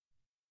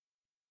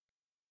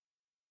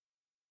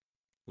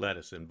Let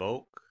us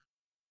invoke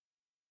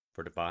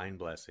for divine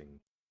blessing.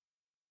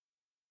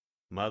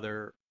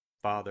 Mother,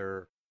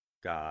 Father,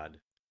 God,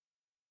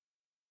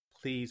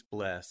 please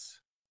bless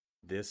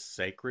this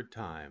sacred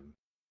time.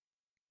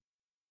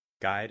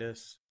 Guide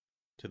us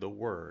to the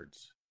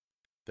words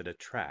that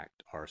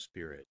attract our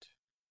spirit.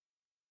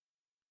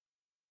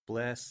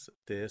 Bless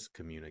this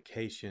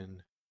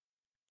communication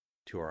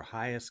to our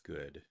highest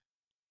good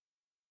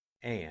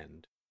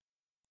and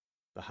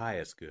the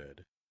highest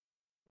good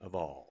of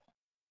all.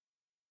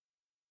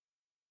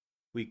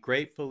 We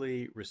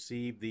gratefully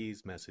receive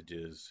these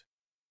messages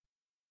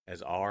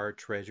as our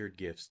treasured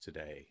gifts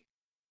today.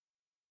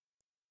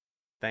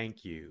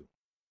 Thank you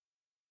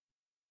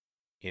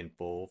in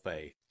full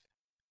faith.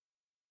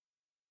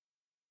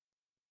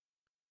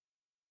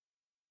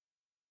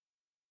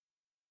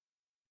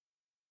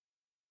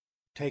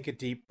 Take a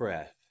deep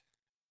breath.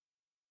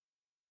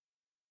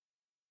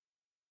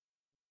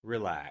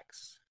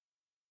 Relax.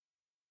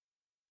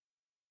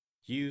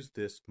 Use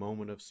this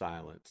moment of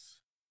silence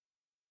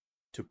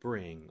to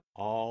bring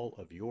all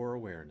of your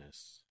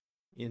awareness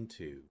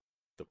into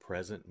the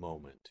present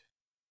moment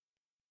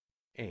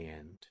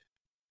and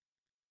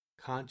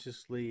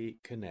consciously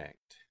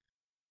connect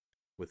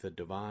with the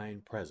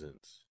divine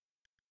presence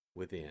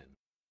within.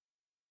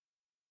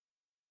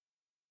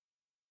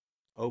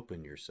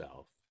 Open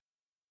yourself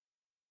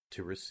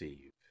to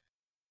receive.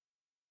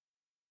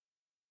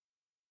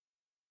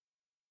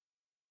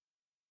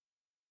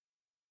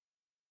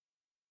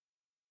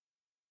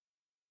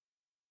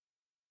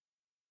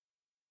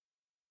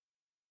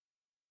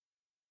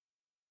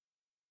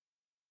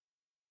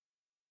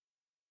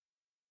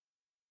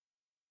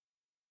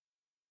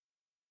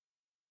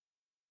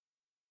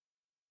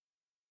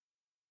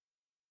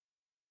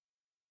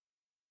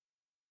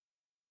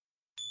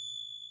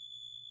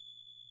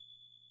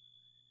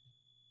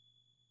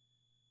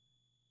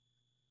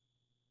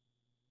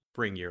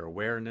 Bring your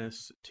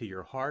awareness to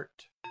your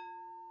heart.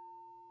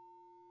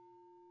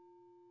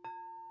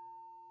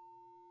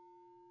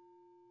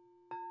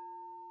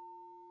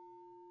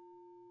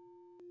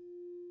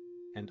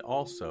 And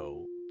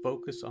also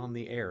focus on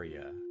the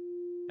area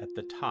at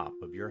the top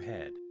of your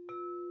head.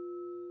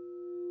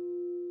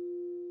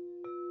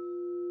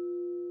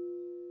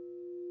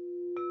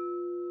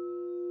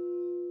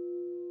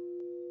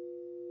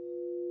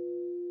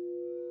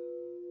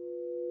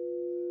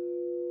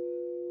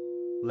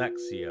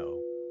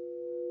 Lectio.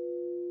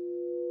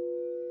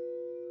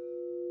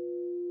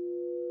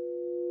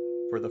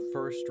 For the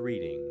first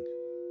reading,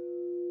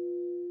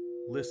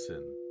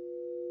 listen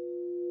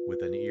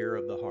with an ear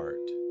of the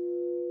heart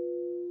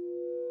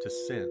to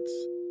sense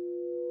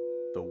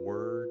the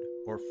word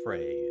or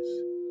phrase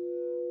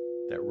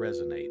that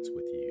resonates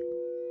with you.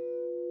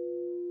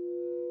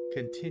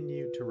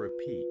 Continue to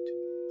repeat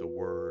the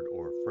word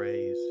or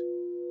phrase.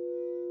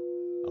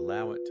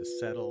 Allow it to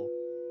settle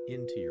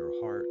into your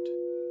heart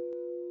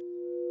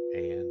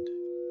and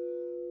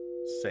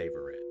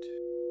savor it.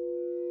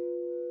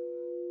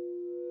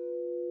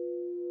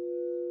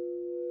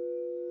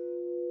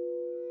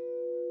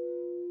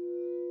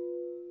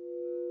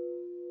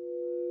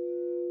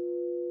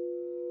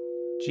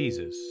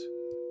 Jesus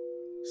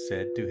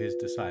said to his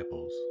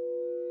disciples,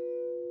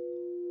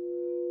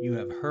 "You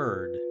have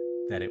heard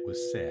that it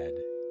was said,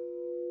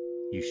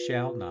 'You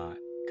shall not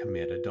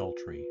commit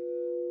adultery.'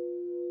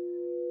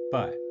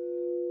 But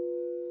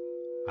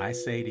I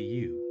say to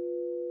you,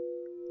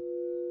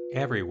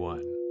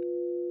 everyone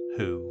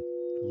who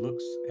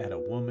looks at a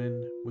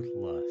woman with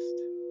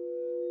lust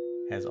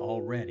has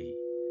already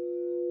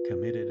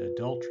committed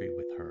adultery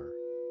with her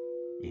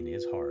in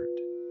his heart.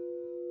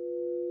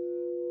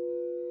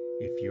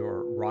 If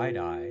your right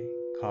eye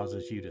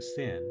causes you to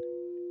sin,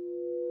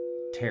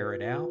 tear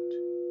it out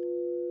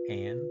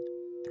and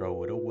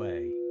throw it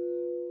away.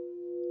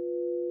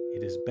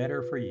 It is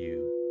better for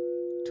you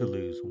to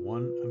lose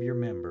one of your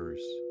members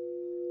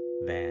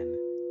than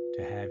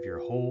to have your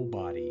whole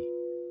body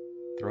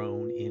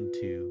thrown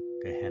into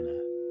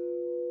Gehenna.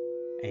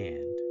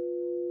 And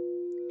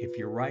if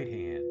your right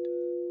hand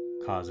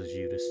causes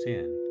you to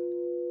sin,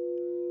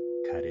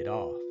 cut it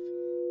off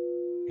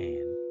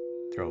and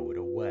throw it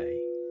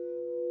away.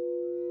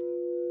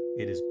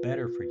 It is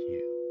better for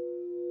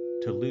you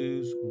to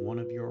lose one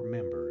of your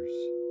members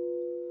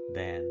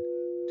than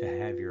to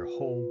have your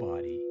whole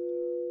body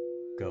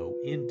go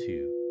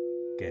into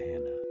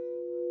Gehenna."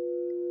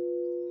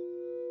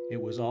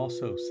 It was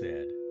also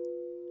said,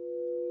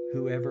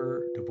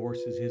 "Whoever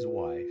divorces his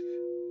wife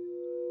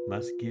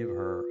must give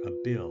her a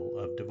bill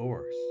of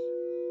divorce.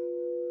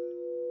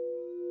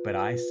 But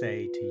I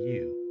say to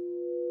you,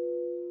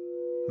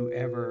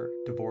 whoever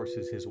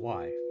divorces his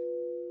wife,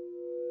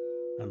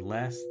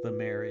 unless the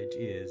marriage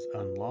is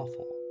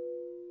unlawful,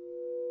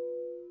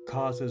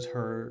 causes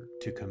her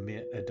to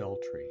commit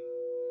adultery.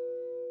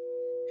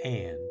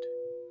 And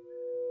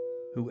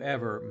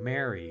whoever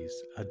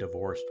marries a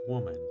divorced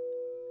woman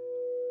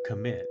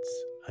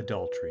commits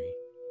adultery."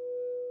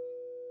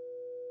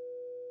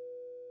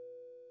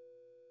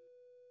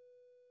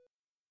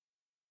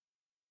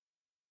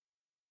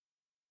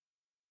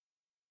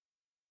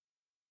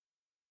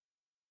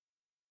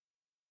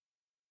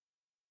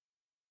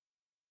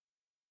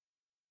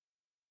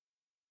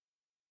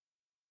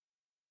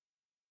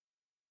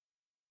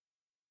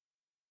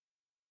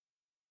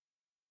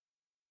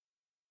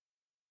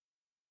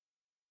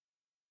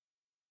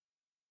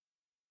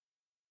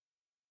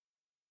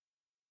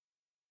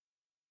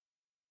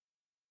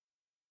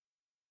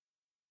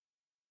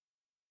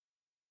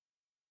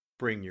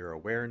 Bring your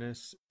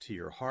awareness to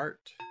your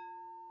heart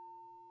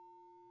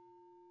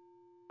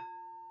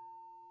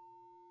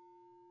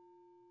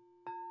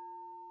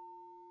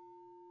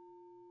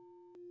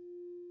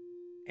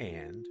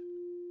and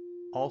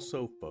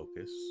also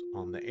focus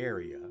on the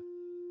area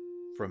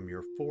from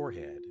your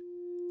forehead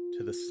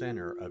to the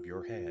center of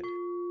your head.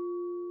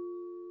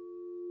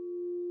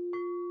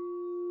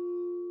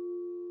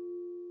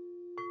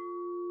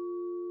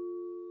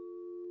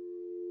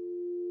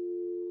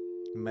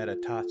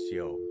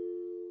 Meditatio.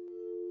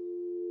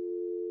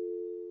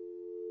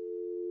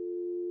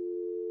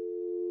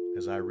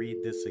 As I read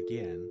this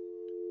again,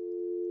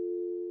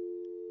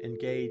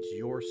 engage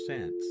your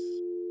sense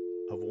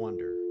of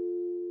wonder.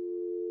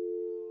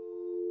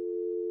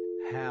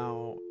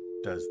 How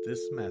does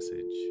this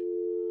message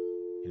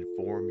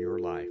inform your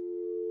life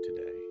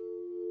today?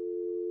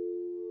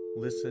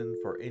 Listen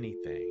for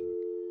anything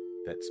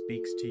that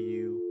speaks to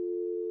you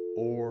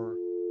or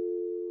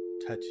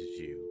touches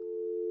you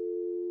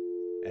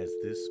as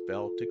this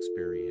felt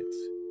experience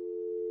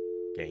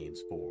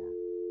gains form.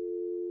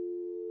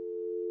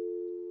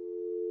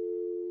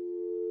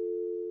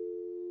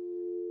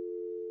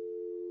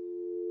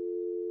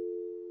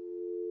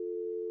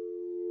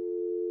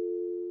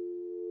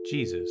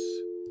 Jesus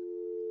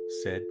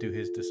said to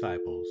his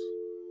disciples,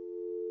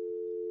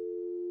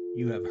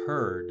 "You have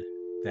heard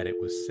that it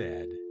was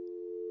said,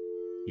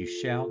 'You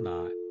shall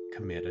not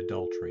commit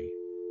adultery.'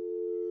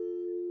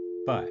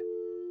 But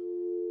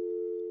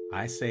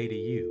I say to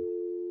you,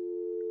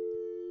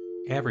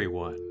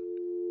 everyone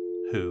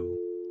who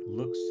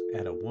looks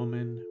at a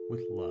woman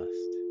with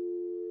lust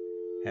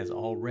has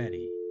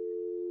already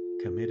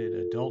committed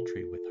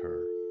adultery with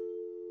her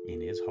in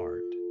his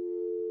heart.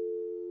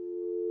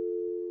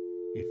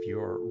 If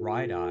your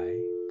right eye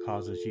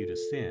causes you to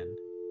sin,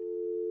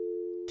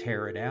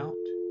 tear it out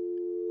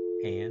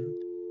and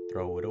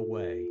throw it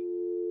away.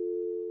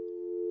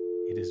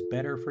 It is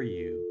better for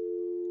you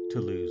to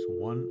lose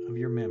one of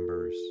your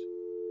members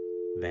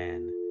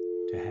than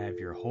to have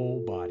your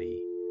whole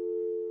body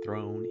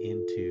thrown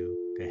into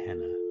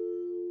Gehenna.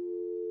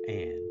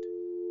 And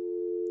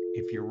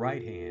if your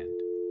right hand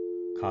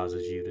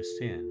causes you to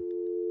sin,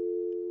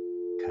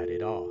 cut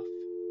it off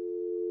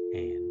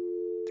and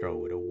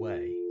throw it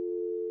away.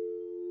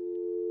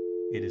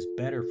 It is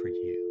better for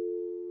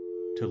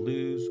you to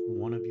lose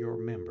one of your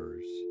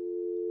members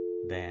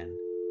than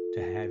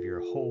to have your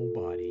whole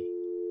body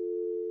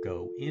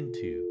go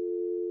into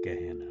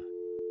Gehenna.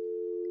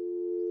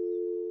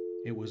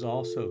 It was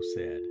also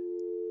said,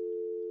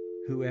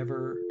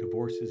 'Whoever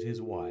divorces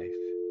his wife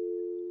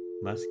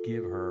must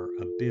give her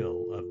a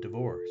bill of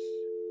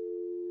divorce.'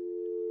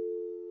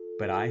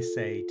 But I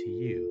say to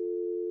you,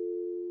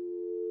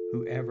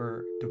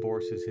 whoever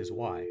divorces his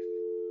wife,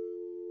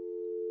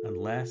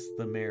 unless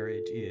the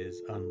marriage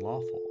is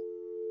unlawful,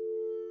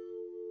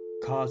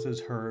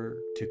 causes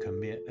her to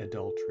commit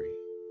adultery.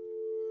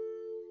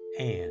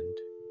 And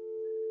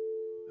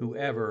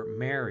whoever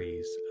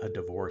marries a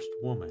divorced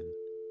woman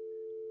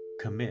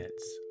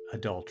commits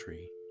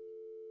adultery."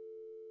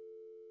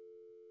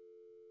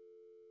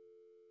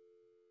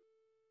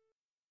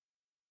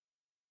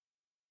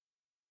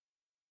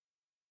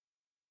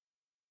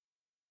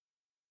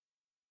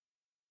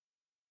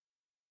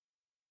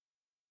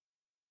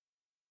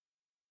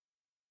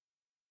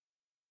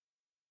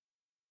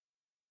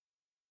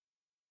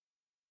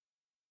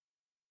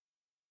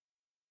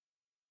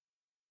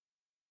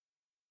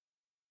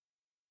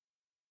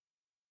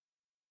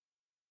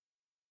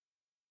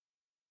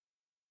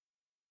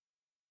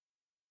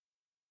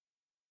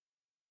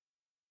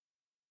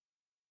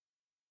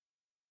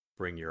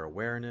 Bring your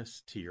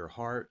awareness to your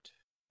heart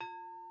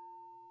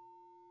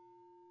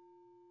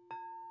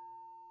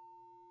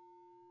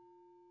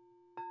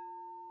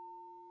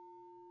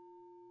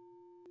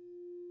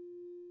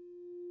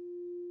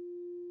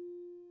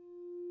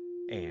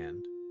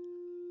and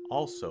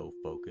also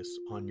focus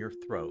on your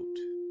throat.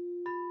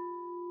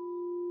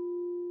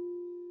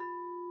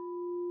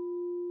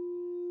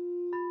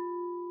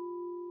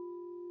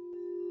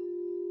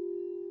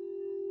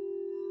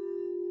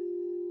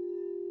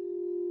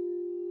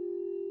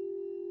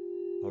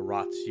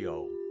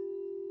 Oratio.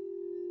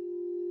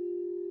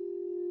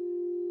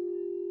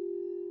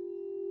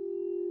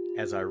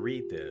 As I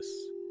read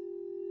this,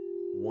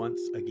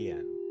 once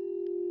again,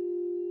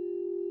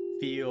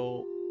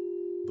 feel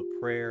the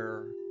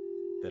prayer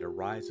that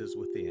arises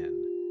within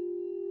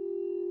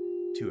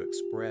to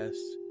express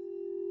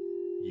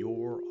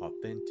your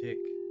authentic,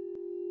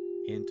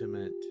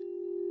 intimate,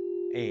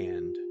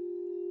 and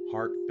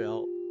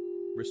heartfelt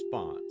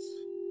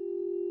response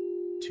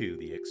to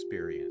the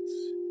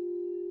experience.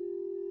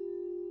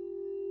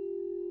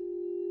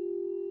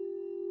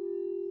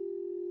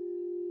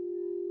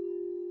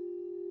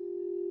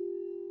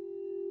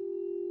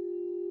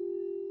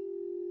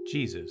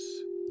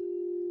 Jesus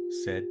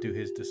said to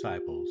his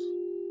disciples,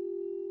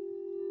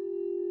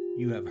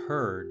 "You have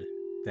heard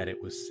that it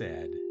was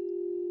said,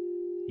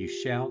 'You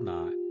shall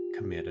not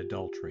commit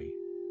adultery.'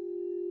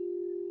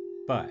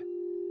 But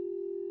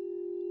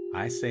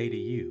I say to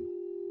you,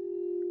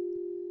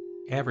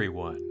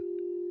 everyone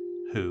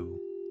who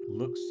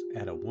looks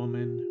at a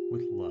woman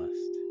with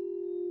lust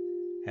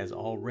has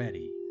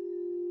already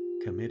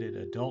committed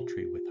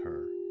adultery with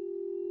her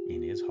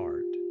in his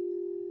heart.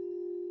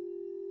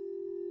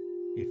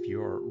 If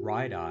your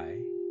right eye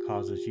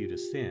causes you to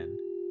sin,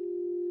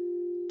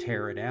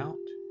 tear it out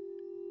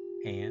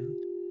and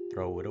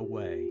throw it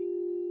away.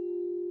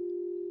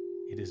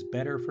 It is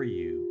better for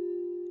you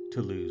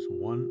to lose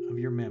one of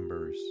your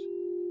members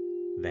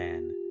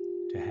than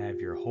to have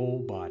your whole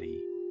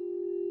body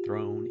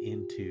thrown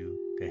into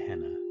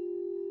Gehenna.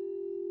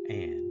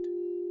 And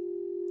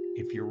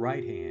if your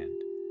right hand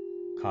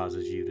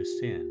causes you to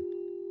sin,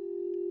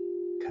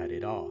 cut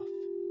it off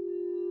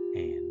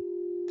and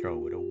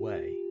throw it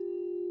away.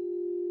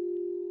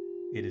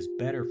 It is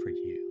better for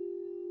you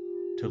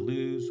to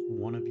lose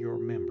one of your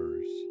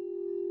members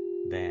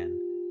than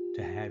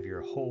to have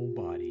your whole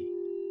body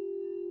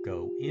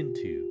go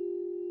into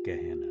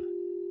Gehenna.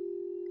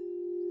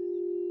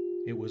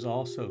 It was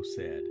also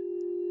said,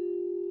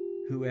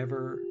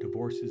 whoever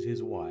divorces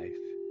his wife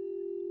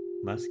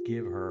must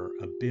give her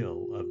a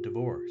bill of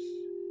divorce.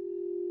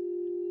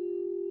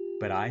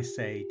 But I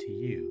say to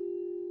you,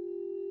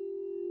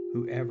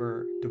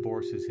 whoever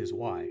divorces his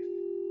wife,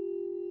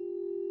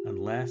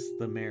 unless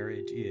the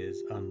marriage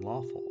is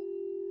unlawful,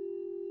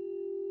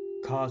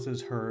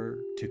 causes her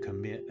to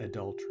commit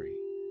adultery.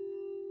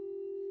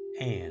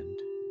 And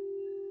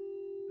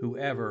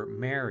whoever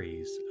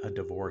marries a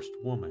divorced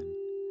woman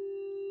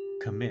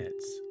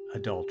commits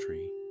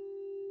adultery.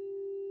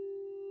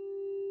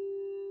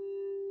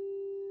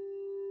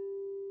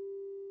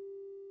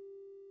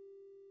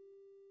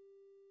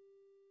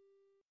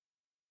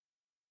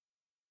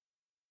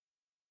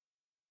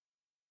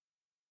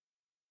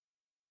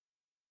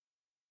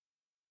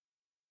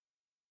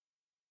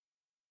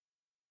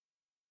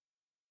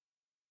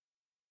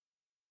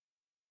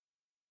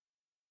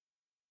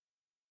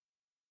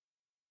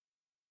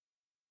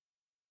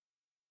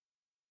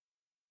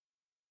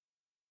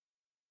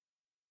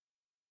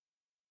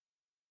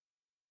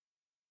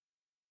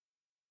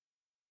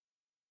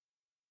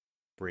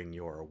 Bring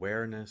your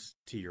awareness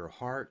to your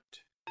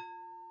heart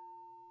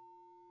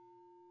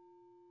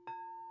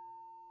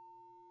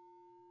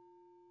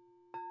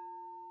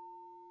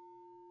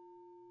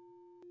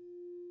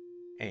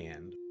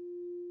and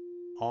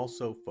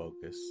also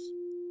focus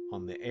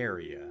on the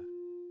area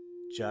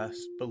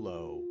just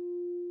below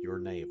your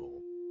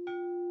navel.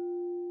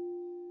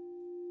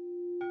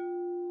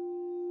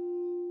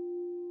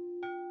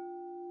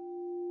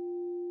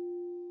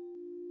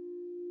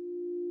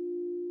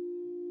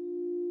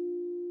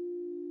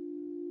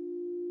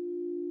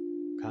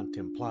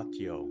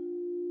 Contemplatio.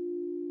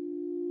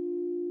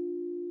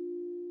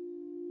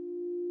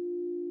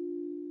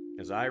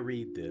 As I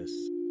read this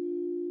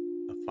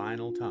a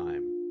final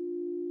time,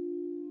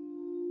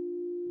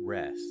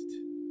 rest.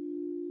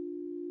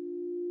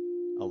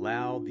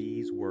 Allow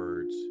these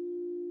words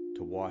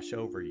to wash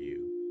over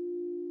you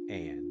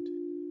and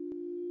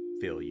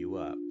fill you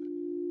up.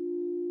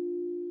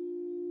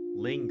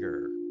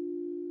 Linger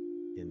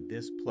in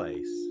this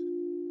place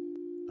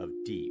of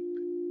deep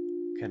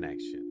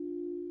connection.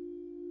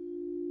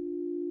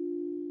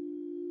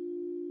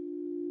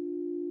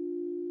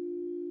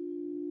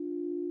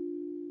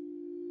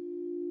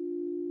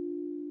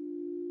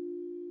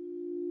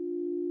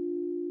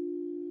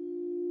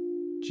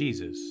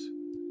 Jesus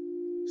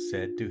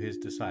said to his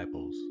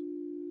disciples,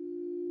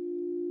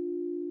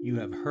 "You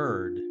have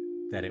heard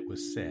that it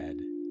was said,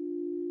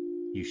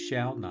 'You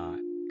shall not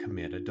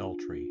commit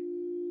adultery.'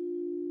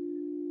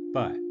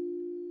 But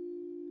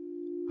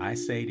I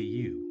say to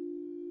you,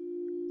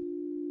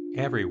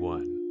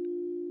 everyone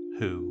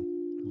who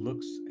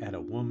looks at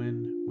a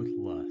woman with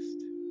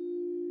lust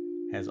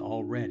has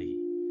already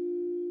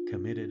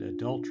committed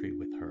adultery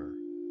with her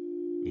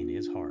in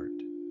his heart.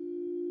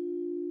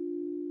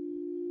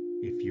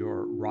 If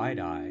your right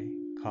eye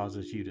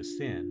causes you to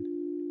sin,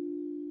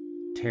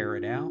 tear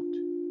it out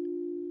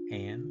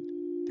and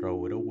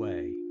throw it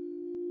away.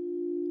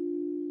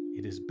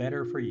 It is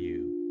better for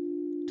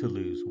you to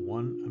lose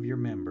one of your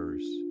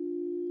members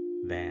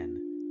than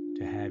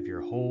to have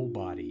your whole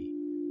body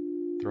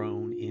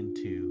thrown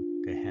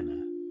into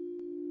Gehenna.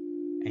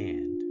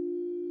 And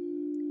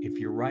if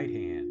your right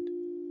hand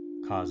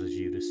causes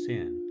you to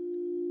sin,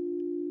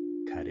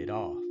 cut it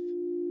off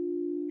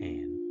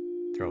and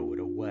throw it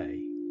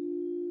away.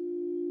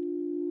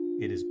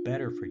 It is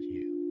better for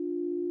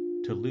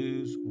you to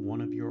lose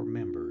one of your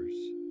members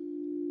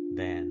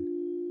than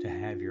to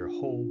have your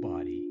whole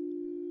body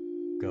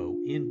go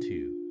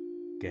into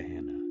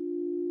Gehenna.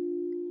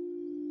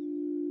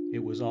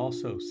 It was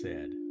also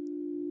said,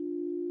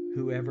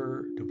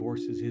 whoever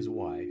divorces his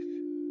wife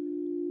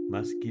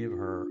must give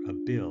her a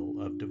bill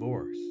of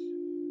divorce.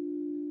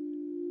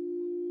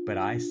 But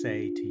I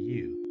say to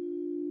you,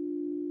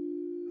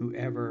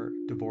 whoever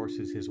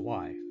divorces his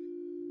wife,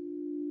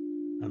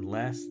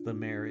 unless the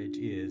marriage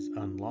is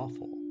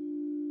unlawful,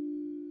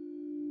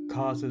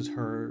 causes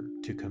her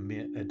to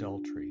commit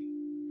adultery.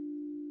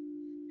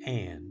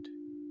 And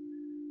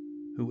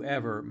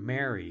whoever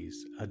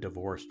marries a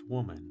divorced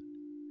woman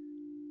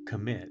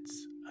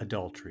commits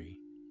adultery.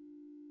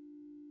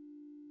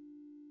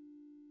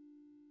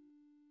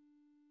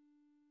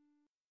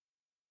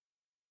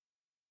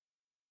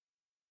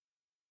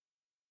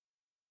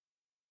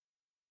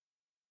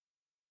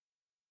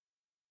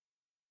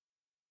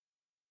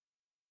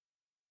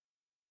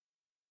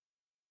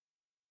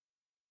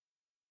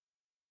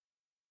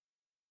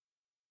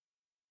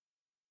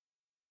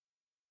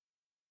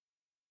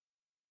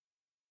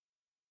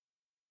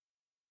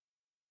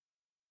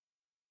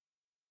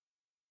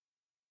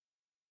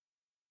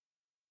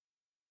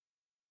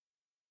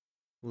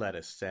 Let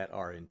us set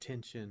our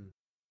intention.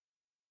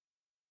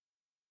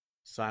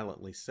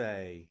 Silently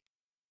say,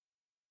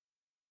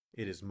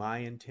 "It is my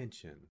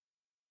intention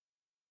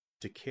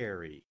to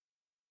carry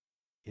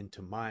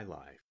into my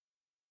life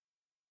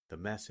the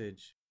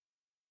message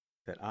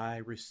that I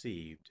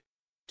received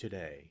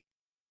today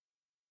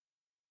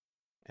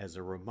as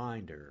a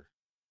reminder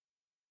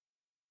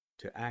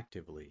to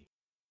actively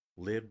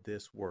live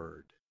this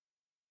word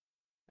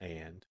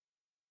and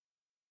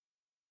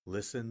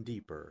listen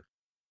deeper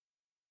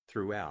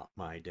throughout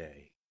my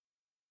day."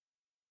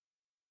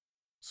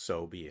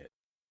 So be it.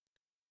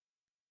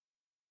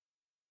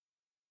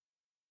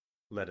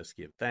 Let us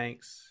give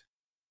thanks.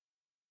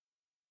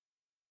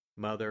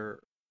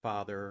 Mother,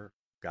 Father,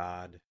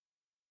 God,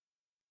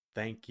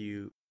 thank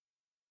you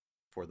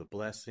for the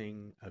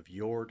blessing of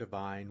your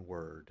divine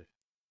word.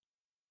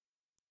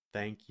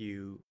 Thank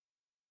you,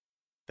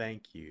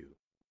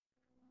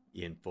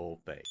 in full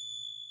faith.